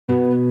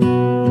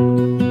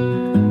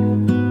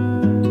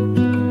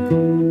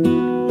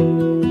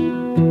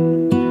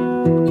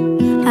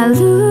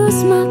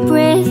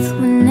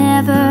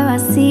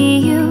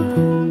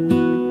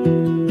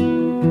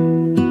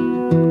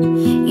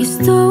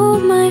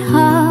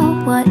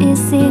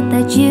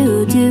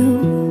you do.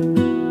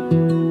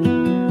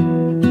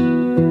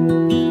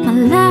 My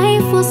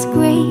life was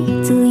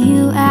great till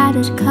you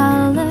added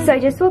color. So I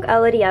just woke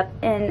Elodie up,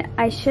 and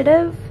I should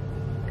have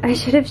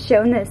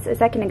shown this a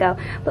second ago,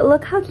 but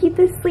look how cute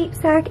this sleep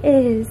sack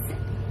is.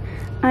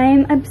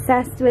 I'm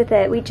obsessed with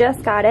it. We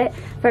just got it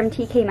from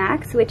TK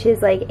Maxx, which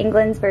is like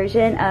England's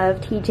version of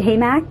TJ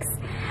Maxx.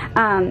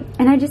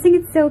 And I just think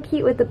it's so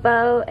cute with the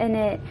bow, and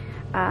it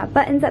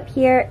buttons up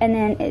here, and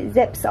then it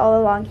zips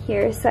all along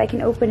here, so I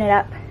can open it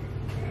up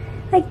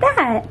like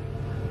that,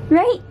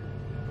 right?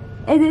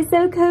 Is it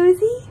so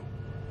cozy?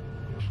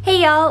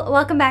 Hey y'all,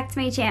 welcome back to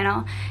my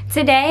channel.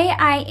 Today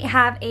I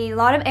have a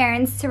lot of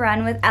errands to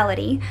run with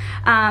Elodie.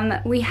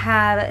 We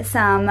have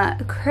some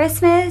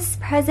Christmas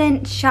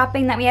present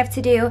shopping that we have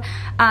to do.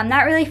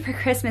 Not really for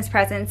Christmas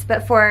presents,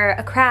 but for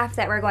a craft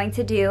that we're going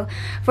to do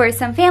for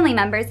some family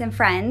members and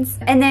friends.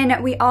 And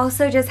then we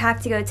also just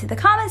have to go to the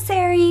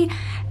commissary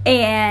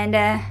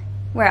and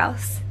where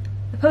else?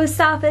 The post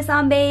office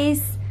on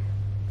base.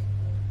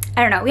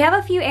 I don't know. We have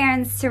a few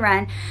errands to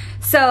run.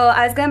 So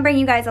I was gonna bring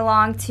you guys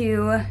along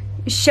to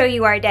show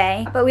you our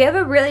day, but we have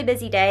a really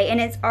busy day,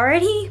 and it's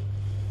already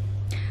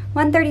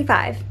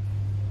 1:35.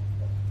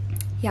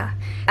 Yeah,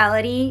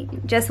 Elodie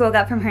just woke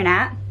up from her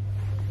nap,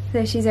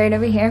 so she's right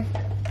over here.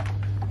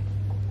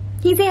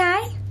 Can you say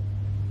hi?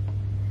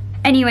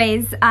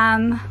 Anyways,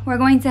 we're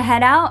going to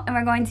head out and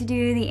we're going to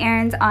do the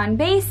errands on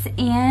base,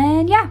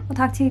 and yeah, we'll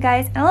talk to you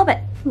guys in a little bit.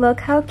 Look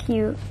how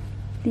cute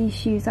these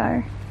shoes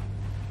are.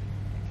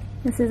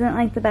 This isn't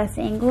like the best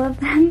angle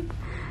of them,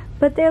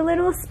 but they're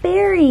little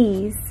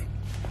Sperry's.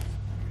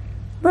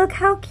 Look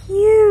how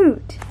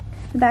cute!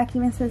 The back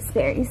even says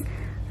Sperry's.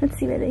 Let's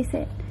see where they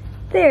sit.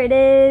 There it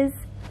is!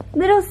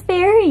 Little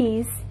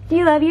Sperry's! Do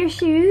you love your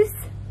shoes?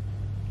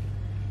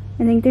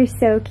 I think they're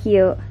so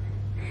cute.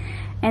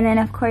 And then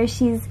of course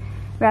she's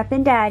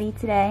repping Daddy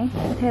today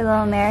with her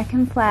little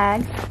American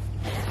flag.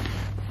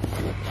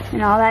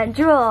 And all that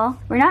drool.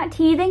 We're not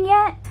teething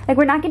yet. Like,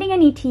 we're not getting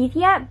any teeth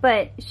yet,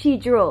 but she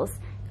drools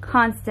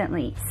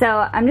constantly. So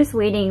I'm just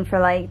waiting for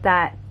like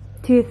that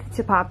tooth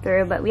to pop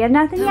through, but we have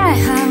nothing yet. Tell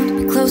me how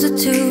to be closer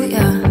to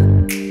ya.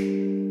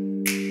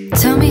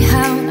 Tell me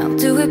how, and I'll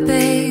do it,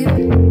 babe.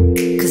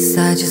 Cause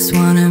I just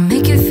wanna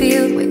make you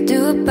feel what I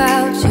do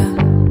about ya.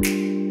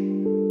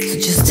 So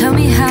just tell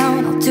me how,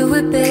 and I'll do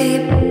it,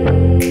 babe.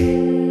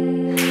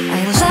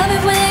 I love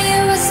it when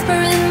you whisper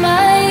in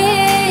my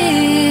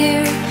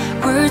ear,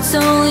 words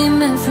only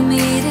meant for me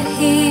to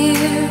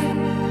hear.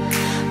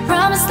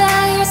 Promise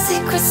that your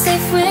secret's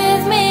safe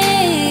with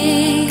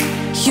me.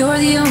 You're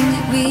the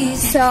only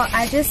reason. So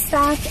I just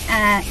stopped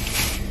at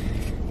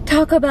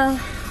Taco Bell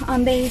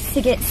on base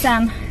to get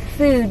some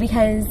food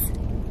because,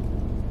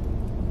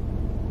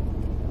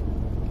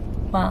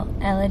 well,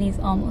 Elodie's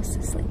almost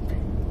asleep.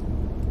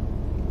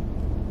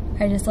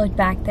 I just looked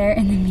back there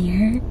in the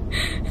mirror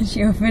and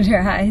she opened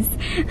her eyes.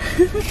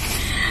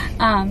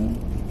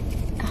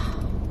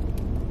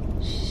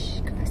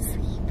 Shh, go to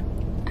sleep.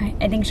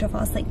 I think she'll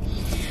fall asleep.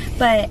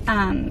 But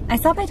I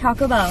stopped by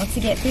Taco Bell to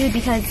get food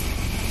because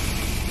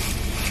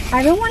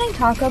I've been wanting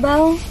Taco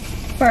Bell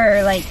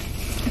for like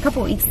a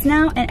couple weeks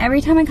now, and every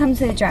time I come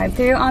to the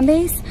drive-thru on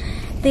base,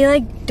 they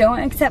like don't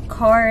accept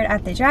card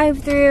at the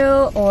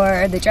drive-thru,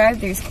 or the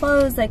drive-thru's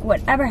closed, like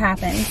whatever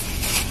happens.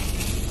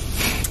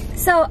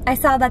 So I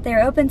saw that they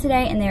were open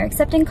today and they were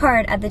accepting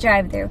card at the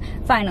drive-thru,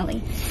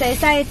 finally. So I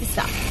decided to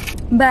stop.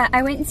 But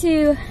I went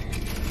to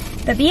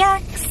the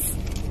BX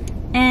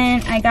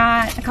and I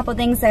got a couple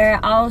things there.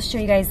 I'll show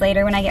you guys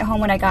later when I get home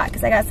what I got,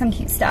 because I got some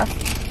cute stuff.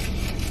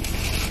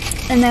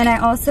 And then I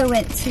also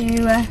went to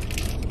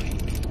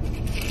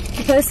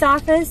the post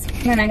office,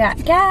 and then I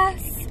got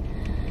gas.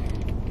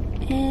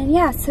 And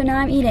yeah, so now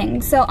I'm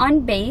eating. So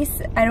on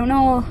base, I don't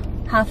know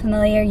how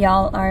familiar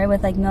y'all are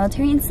with like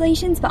military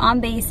installations, but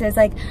on base there's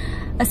like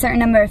a certain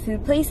number of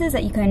food places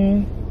that you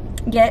can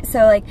get.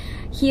 So like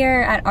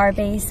here at our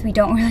base, we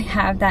don't really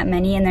have that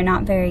many, and they're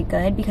not very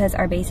good because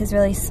our base is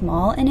really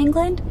small in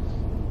England.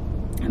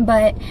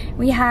 But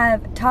we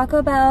have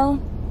Taco Bell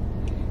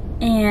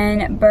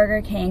and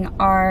Burger King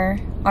are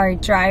our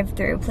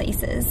drive-through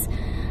places,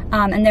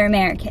 and they're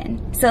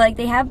American. So like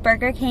they have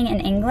Burger King in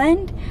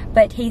England,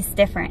 but it tastes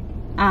different.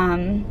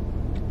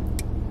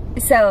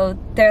 So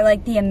they're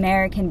like the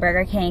American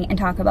Burger King and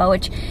Taco Bell,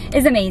 which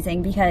is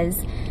amazing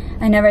because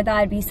I never thought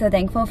I'd be so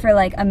thankful for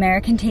like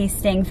American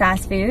tasting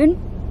fast food,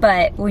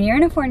 but when you're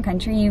in a foreign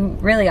country, you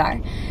really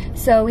are.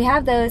 So we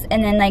have those,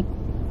 and then like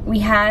we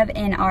have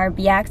in our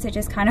BX, which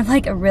is kind of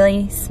like a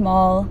really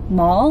small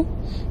mall,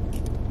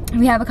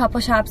 we have a couple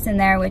shops in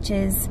there, which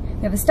is,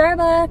 we have a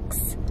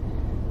Starbucks,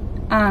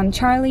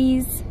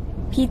 Charlie's,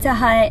 Pizza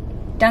Hut,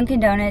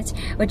 Dunkin' Donuts,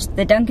 which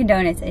the Dunkin'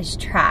 Donuts is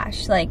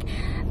trash. Like,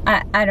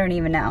 I don't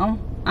even know.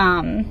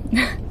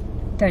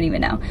 Don't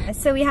even know.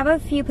 So we have a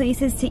few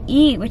places to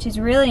eat, which is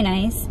really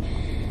nice.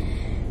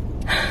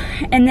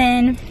 And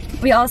then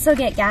we also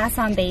get gas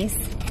on base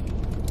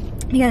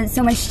because it's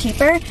so much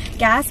cheaper.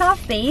 Gas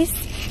off base,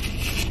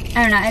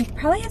 I don't know, I'd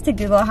probably have to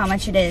Google how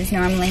much it is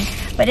normally,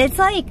 but it's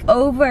like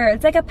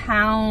it's like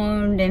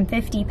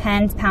 £1.50,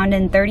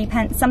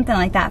 £1.30, something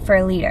like that for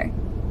a liter.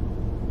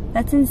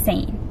 That's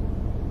insane.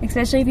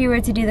 Especially if you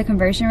were to do the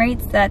conversion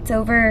rates, that's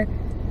over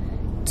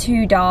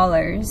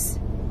 $2.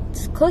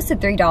 It's close to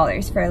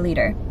 $3 for a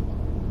liter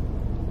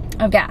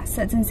of gas.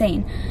 That's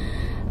insane.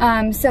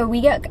 So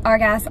we get our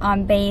gas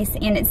on base,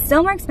 and it's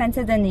still more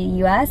expensive than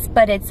the US,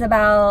 but it's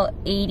about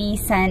 80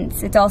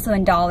 cents. It's also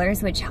in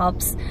dollars, which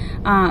helps.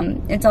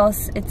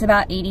 It's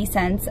about 80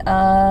 cents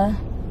a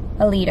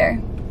liter.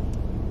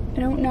 I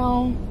don't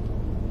know.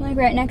 I'm like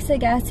right next to the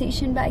gas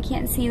station, but I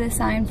can't see the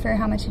sign for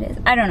how much it is.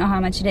 I don't know how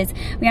much it is.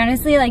 We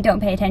honestly like don't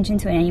pay attention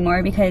to it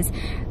anymore because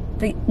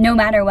no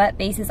matter what,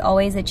 base is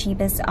always the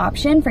cheapest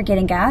option for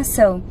getting gas.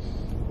 So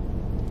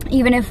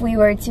even if we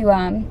were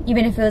to,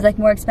 even if it was like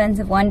more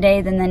expensive one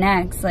day than the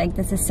next, like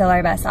this is still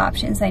our best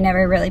option. So I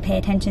never really pay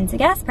attention to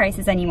gas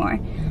prices anymore.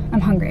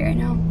 I'm hungry right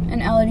now,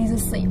 and Elodie's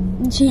asleep.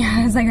 She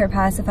has like her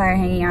pacifier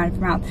hanging out of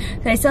her mouth.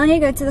 So I still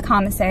need to go to the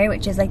commissary,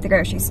 which is like the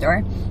grocery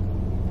store.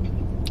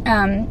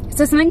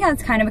 So something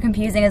that's kind of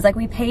confusing is like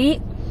we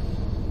pay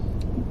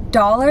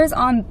dollars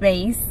on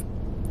base,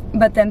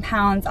 but then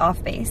pounds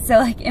off base. So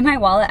like in my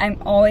wallet,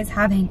 I'm always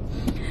having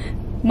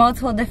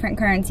multiple different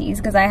currencies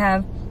because I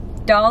have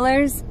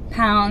dollars,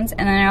 pounds,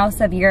 and then I also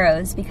have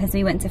euros because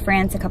we went to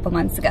France a couple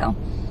months ago.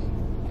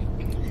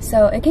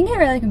 So it can get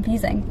really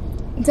confusing.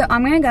 So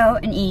I'm gonna go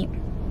and eat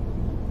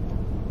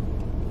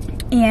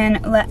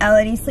and let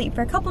Elodie sleep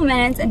for a couple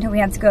minutes until we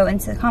have to go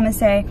into the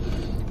commissary.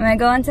 When I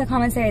go into the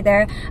commissary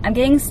there, I'm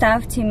getting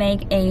stuff to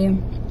make a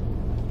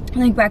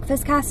like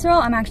breakfast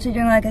casserole. I'm actually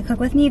doing like a cook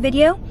with me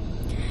video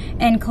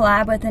and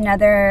collab with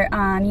another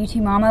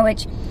YouTube mama,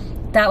 which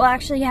that will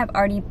actually have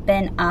already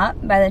been up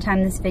by the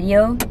time this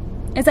video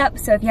is up.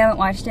 So if you haven't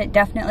watched it,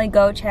 definitely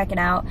go check it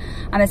out.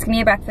 It's gonna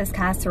be a breakfast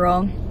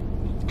casserole,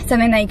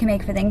 something that you can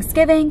make for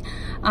Thanksgiving,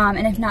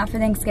 and if not for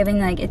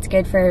Thanksgiving, like it's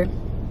good for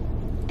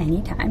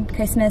anytime,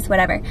 Christmas,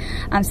 whatever.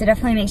 So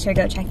definitely make sure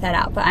to go check that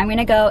out. But I'm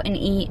gonna go and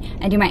eat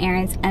and do my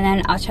errands, and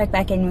then I'll check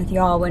back in with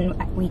y'all when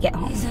we get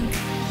home.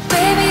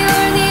 Baby,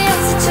 you're the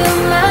answer to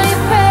my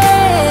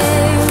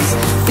prayers.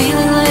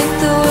 Feeling like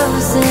the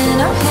world's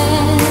in our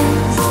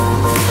hands.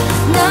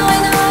 Now I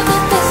know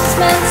that this is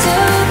meant to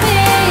be.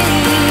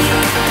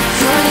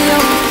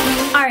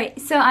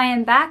 Alright, so I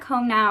am back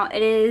home now.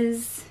 It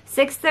is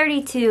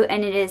 6:32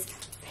 and it is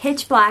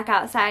pitch black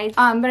outside.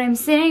 But I'm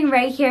sitting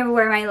right here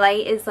where my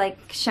light is like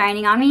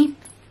shining on me.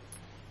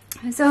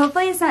 So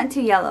hopefully it's not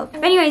too yellow.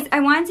 But anyways, I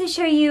wanted to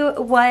show you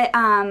what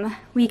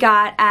we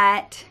got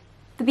at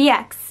the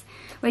BX,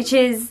 which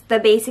is the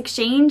base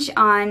exchange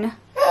on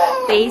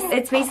base.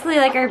 It's basically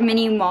like our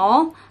mini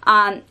mall.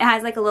 It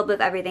has like a little bit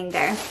of everything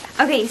there.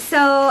 Okay,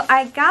 so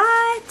I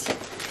got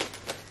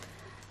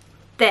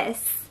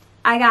this.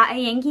 I got a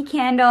Yankee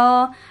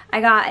candle.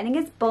 I got, I think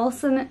it's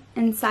balsam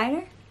and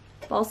cider?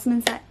 Balsam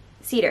and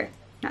cedar,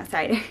 not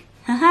cider.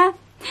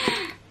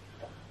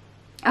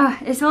 Oh,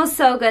 it smells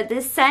so good.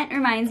 This scent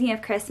reminds me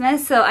of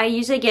Christmas, so I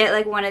usually get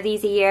like one of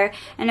these a year.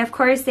 And of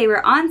course they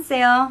were on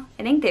sale.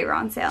 I think they were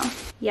on sale.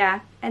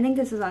 Yeah, I think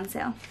this was on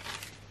sale.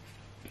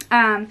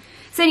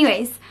 So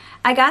anyways,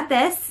 I got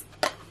this,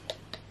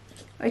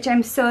 which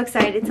I'm so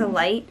excited to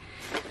light.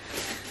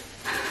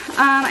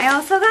 I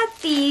also got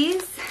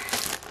these.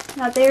 I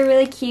thought they were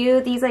really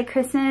cute. These like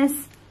Christmas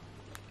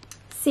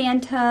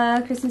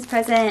Santa Christmas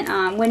present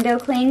window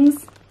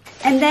clings.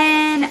 And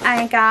then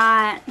I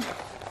got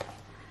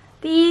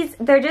these.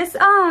 They're just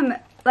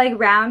like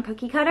round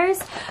cookie cutters,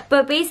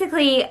 but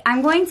basically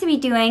I'm going to be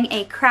doing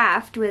a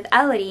craft with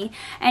Elodie,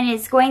 and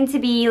it's going to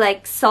be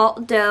like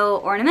salt dough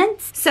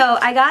ornaments. So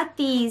I got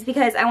these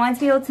because I want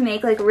to be able to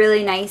make like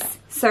really nice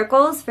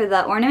circles for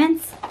the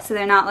ornaments, so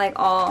they're not like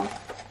all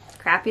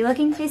crappy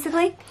looking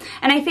basically.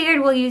 And I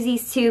figured we'll use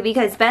these too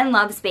because Ben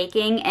loves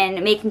baking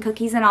and making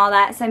cookies and all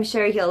that, so I'm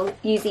sure he'll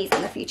use these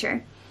in the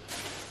future.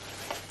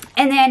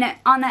 And then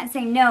on that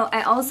same note,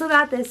 I also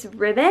got this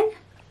ribbon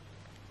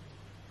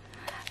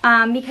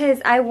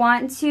because I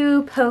want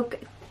to poke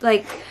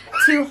like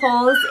 2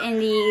 holes in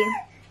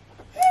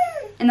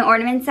the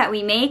ornaments that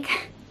we make.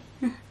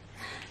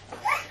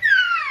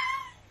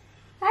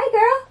 Hi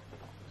girl.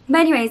 But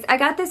anyways, I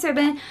got this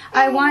ribbon.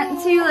 I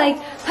want to like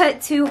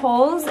put 2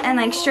 holes and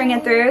like string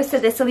it through, so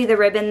this will be the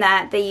ribbon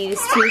that they use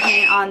to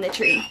hang on the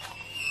tree.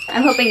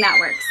 I'm hoping that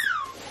works.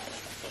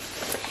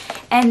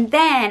 And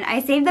then I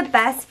saved the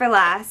best for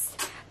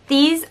last.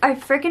 These are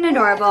freaking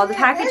adorable. The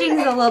packaging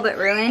is a little bit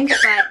ruined,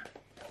 but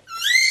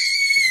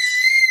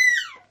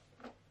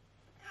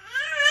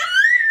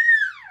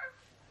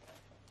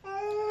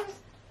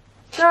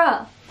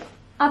girl,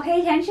 I'll pay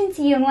attention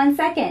to you in 1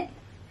 second.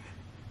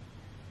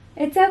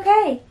 It's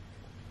okay.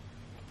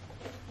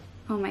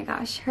 Oh my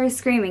gosh, her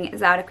screaming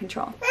is out of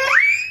control.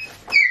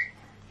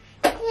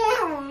 Okay.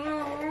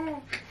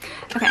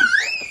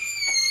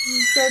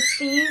 So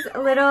these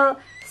little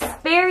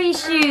Sperry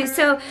shoes.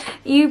 So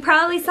you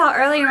probably saw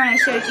earlier when I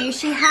showed you,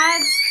 she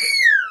has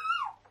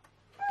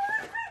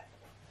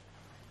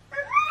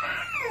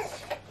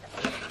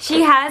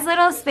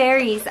little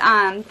Sperry's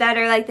that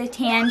are like the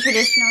tan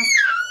traditional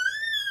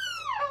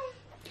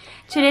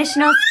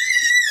traditional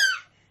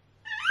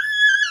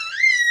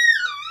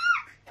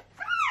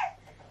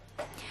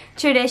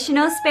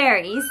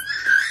Sperry's.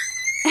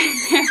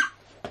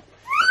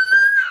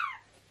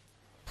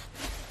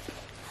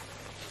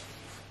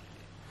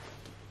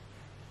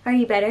 Are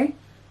you better?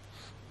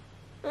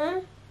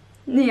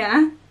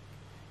 Yeah.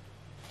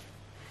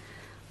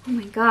 Oh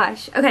my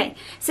gosh. Okay,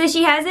 so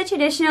she has the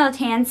traditional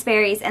tan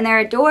Sperry's and they're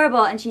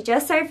adorable and she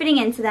just started fitting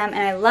into them and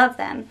I love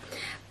them.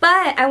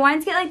 But I wanted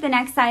to get like the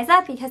next size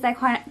up because I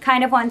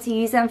kind of want to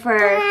use them for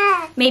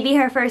maybe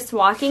her first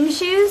walking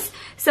shoes.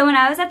 So when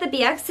I was at the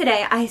BX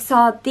today, I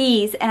saw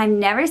these and I've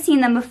never seen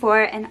them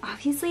before and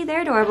obviously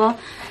they're adorable.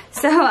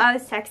 So I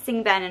was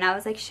texting Ben and I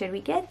was like, should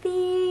we get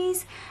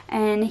these?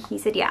 And he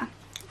said, yeah.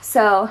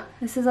 So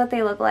this is what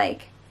they look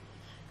like.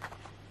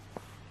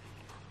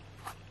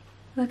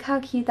 Look how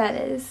cute that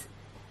is.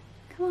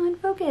 Come on,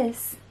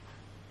 focus.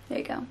 There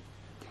you go.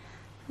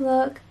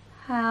 Look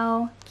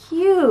how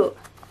cute.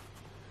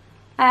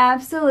 I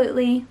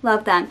absolutely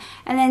love them.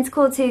 And then it's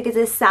cool too because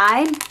this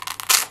side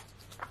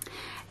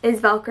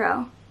is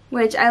Velcro,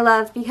 which I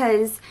love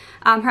because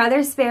her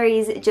other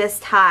Sperry's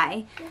just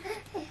tie,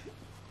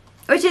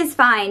 which is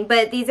fine,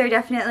 but these are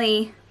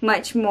definitely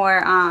much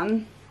more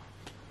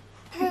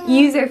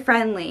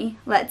user-friendly,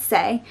 let's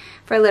say,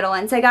 for little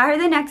ones. So I got her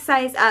the next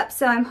size up,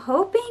 so I'm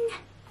hoping,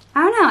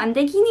 I don't know, I'm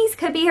thinking these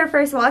could be her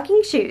first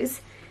walking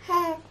shoes.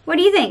 What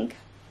do you think?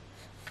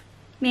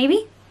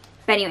 Maybe?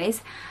 But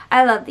anyways,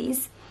 I love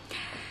these.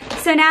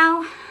 So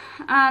now,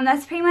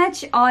 that's pretty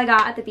much all I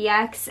got at the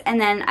BX, and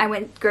then I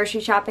went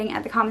grocery shopping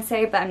at the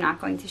commissary, but I'm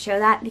not going to show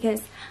that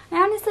because I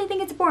honestly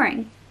think it's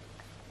boring.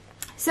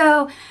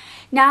 So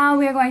now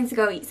we're going to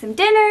go eat some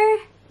dinner.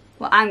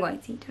 Well, I'm going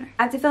to eat dinner.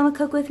 I have to film a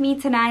cook with me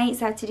tonight,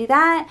 so I have to do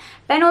that.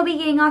 Ben will be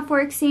getting off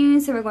work soon,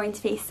 so we're going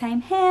to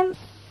FaceTime him.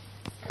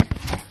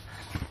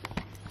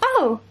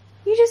 Oh,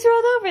 you just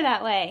rolled over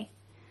that way.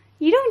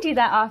 You don't do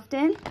that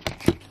often.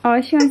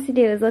 All she wants to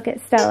do is look at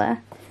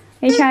Stella.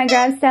 Are you trying to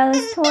grab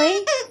Stella's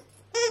toy?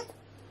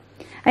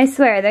 I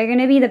swear, they're going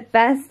to be the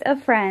best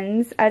of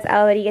friends as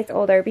Elodie gets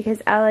older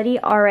because Elodie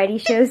already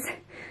shows,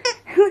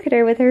 look at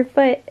her with her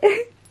foot,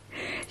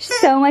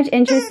 so much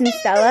interest in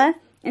Stella.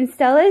 And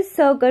Stella is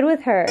so good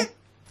with her.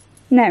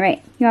 Isn't that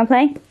right? You want to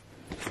play?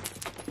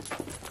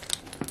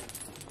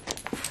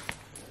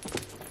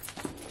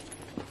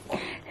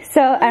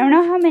 So, I don't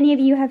know how many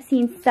of you have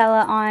seen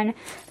Stella on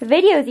the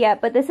videos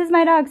yet, but this is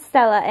my dog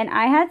Stella, and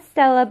I had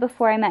Stella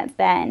before I met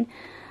Ben.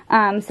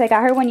 So I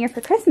got her one year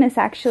for Christmas,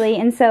 actually,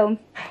 and so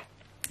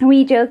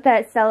we joked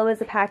that Stella was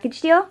a package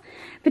deal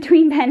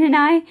between Ben and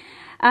I.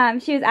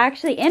 She was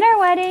actually in our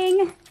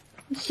wedding.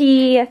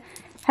 She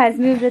has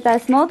moved with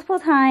us multiple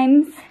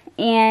times,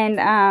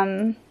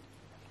 and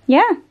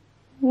yeah,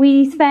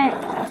 we spent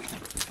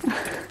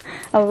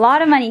a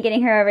lot of money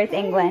getting her over to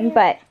England,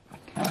 but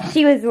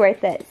she was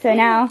worth it. So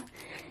now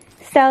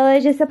Stella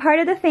is just a part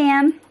of the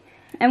fam,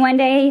 and one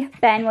day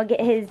Ben will get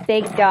his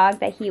big dog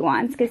that he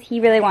wants because he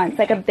really wants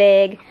like a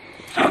big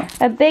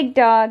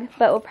dog,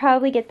 but we'll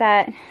probably get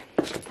that,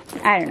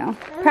 I don't know,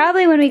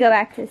 probably when we go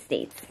back to the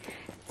States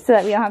so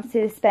that we don't have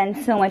to spend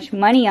so much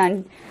money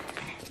on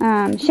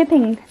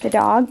shipping the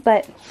dog,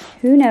 but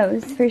who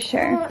knows for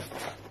sure.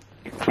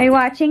 Are you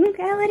watching,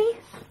 Elodie?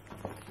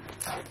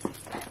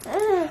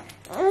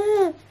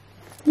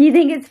 Do you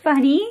think it's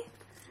funny?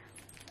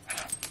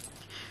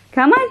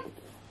 Come on.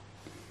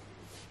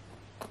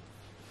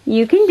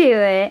 You can do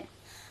it.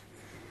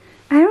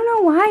 I don't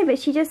know why, but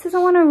she just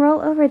doesn't want to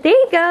roll over. There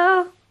you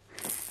go.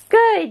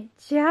 Good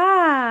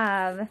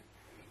job.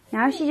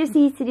 Now she just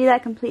needs to do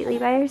that completely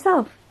by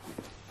herself.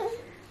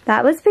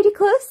 That was pretty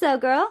close though,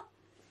 girl.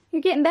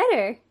 You're getting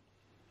better.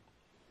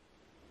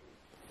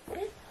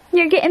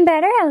 You're getting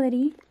better,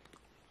 Elodie.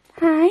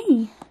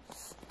 Hi.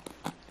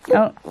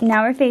 Oh,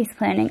 now we're face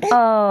planting.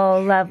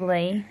 Oh,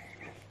 lovely.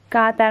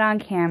 Got that on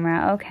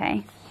camera.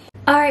 Okay.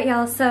 Alright,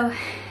 y'all. So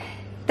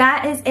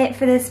that is it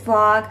for this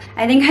vlog.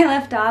 I think I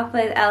left off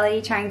with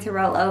Ellie trying to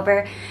roll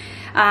over.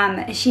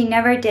 She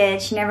never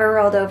did. She never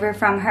rolled over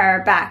from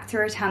her back to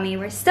her tummy.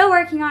 We're still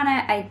working on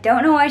it. I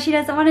don't know why she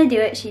doesn't want to do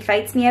it. She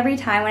fights me every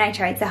time when I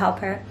try to help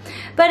her.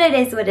 But it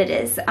is what it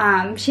is.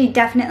 She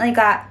definitely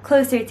got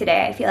closer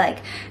today, I feel like.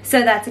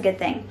 So that's a good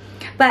thing.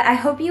 But I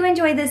hope you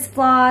enjoyed this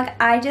vlog.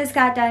 I just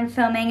got done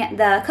filming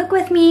the cook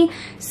with me.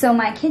 So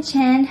my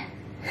kitchen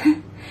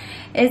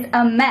is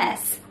a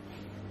mess.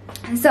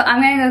 So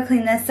I'm going to go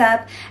clean this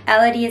up.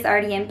 Elodie is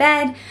already in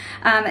bed.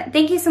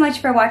 Thank you so much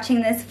for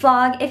watching this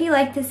vlog. If you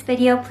liked this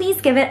video, please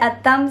give it a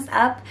thumbs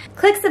up.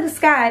 Click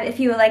subscribe if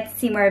you would like to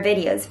see more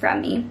videos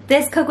from me.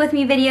 This cook with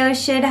me video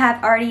should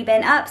have already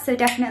been up, so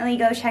definitely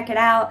go check it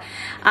out.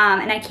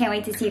 And I can't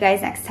wait to see you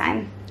guys next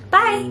time.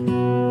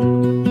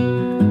 Bye!